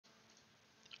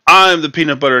I'm the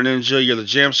Peanut Butter Ninja. You're the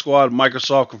Jam Squad.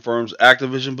 Microsoft confirms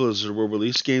Activision Blizzard will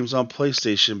release games on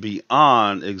PlayStation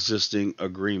beyond existing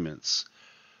agreements.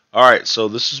 Alright, so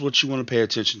this is what you want to pay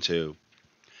attention to.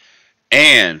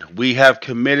 And we have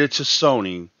committed to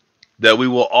Sony that we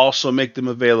will also make them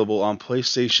available on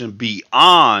PlayStation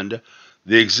beyond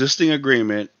the existing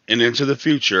agreement and into the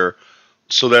future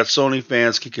so that Sony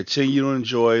fans can continue to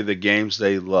enjoy the games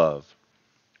they love.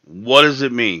 What does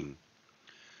it mean?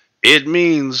 It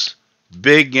means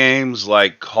big games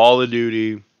like Call of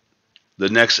Duty, the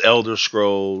next Elder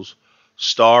Scrolls,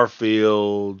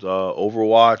 Starfield,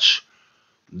 Overwatch,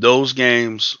 those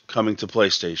games coming to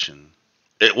PlayStation.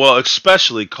 Well,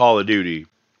 especially Call of Duty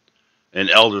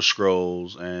and Elder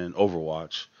Scrolls and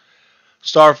Overwatch.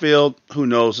 Starfield, who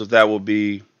knows if that will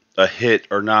be a hit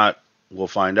or not. We'll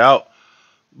find out,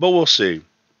 but we'll see.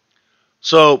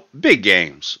 So, big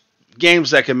games.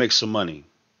 Games that can make some money.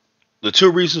 The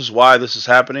two reasons why this is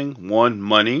happening: one,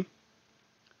 money.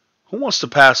 Who wants to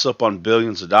pass up on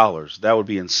billions of dollars? That would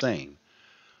be insane.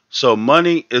 So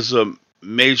money is a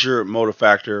major motive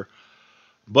factor.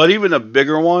 But even a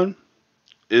bigger one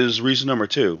is reason number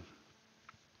two.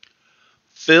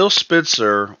 Phil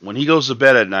Spencer, when he goes to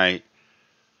bed at night,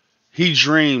 he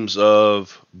dreams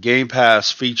of Game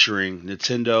Pass featuring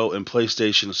Nintendo and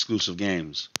PlayStation exclusive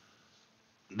games.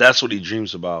 That's what he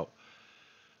dreams about.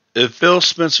 If Phil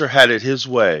Spencer had it his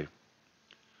way,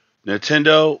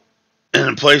 Nintendo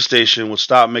and PlayStation would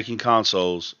stop making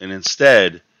consoles and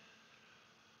instead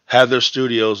have their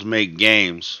studios make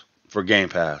games for Game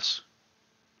Pass.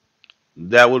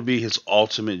 That would be his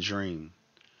ultimate dream.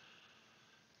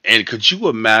 And could you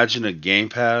imagine a Game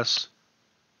Pass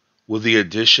with the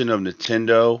addition of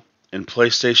Nintendo and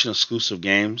PlayStation exclusive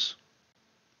games?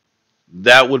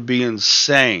 That would be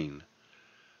insane.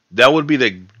 That would be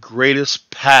the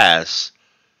greatest pass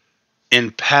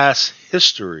in past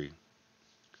history.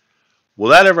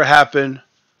 Will that ever happen?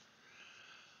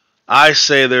 I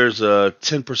say there's a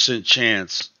 10%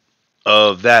 chance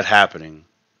of that happening.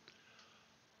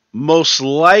 Most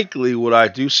likely what I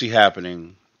do see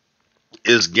happening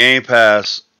is Game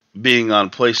Pass being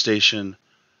on PlayStation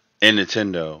and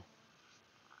Nintendo.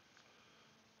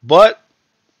 But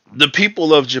the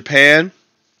people of Japan,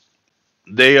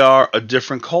 they are a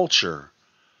different culture.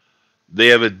 They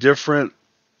have a different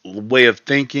way of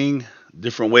thinking,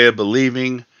 different way of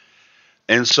believing.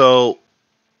 And so,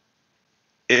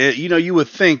 you would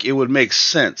think it would make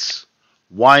sense.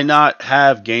 Why not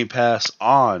have Game Pass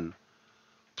on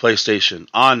PlayStation,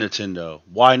 on Nintendo?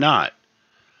 Why not?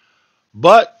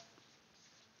 But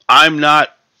I'm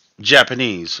not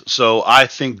Japanese, so I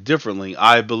think differently.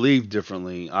 I believe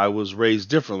differently. I was raised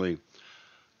differently.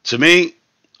 To me,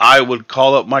 I would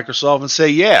call up Microsoft and say,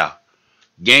 yeah,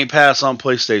 Game Pass on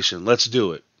PlayStation. Let's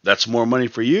do it. That's more money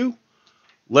for you.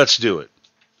 Let's do it.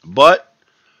 But,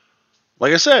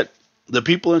 like I said, the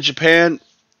people in Japan,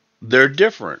 they're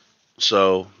different.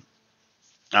 So,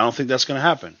 I don't think that's going to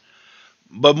happen.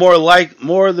 But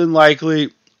more than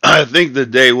likely, I think the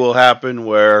day will happen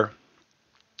where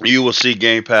you will see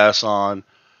Game Pass on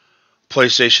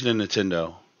PlayStation and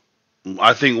Nintendo.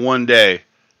 I think one day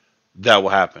that will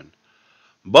happen.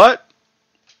 But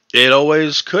it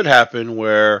always could happen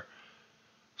where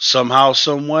somehow,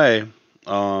 some way,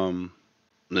 Nintendo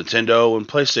and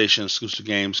PlayStation exclusive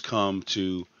games come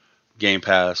to Game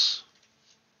Pass.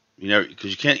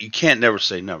 Because you can't never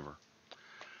say never.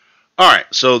 All right,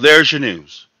 so there's your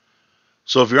news.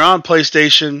 So if you're on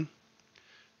PlayStation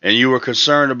and you were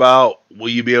concerned about will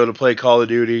you be able to play Call of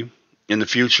Duty in the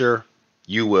future,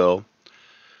 you will.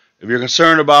 If you're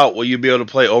concerned about will you be able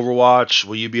to play Overwatch,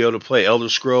 will you be able to play Elder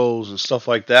Scrolls and stuff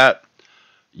like that,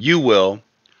 you will.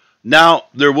 Now,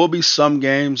 there will be some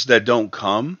games that don't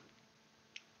come,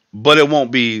 but it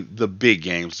won't be the big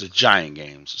games, the giant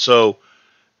games. So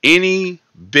any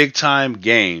big time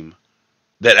game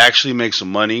that actually makes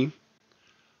some money,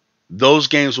 those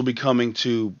games will be coming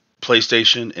to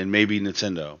PlayStation and maybe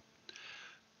Nintendo.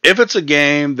 If it's a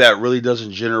game that really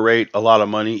doesn't generate a lot of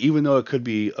money, even though it could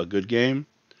be a good game,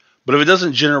 but if it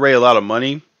doesn't generate a lot of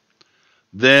money,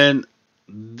 then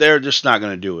they're just not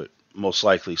going to do it, most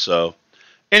likely. So,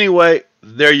 anyway,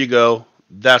 there you go.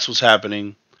 That's what's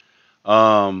happening.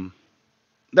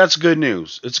 That's good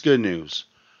news. It's good news.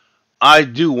 I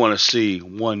do want to see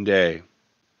one day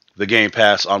the Game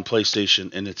Pass on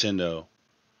PlayStation and Nintendo,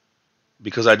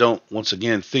 because I don't, once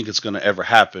again, think it's going to ever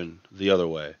happen the other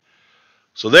way.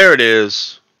 So there it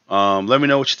is. Let me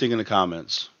know what you think in the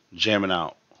comments. Jamming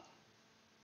out.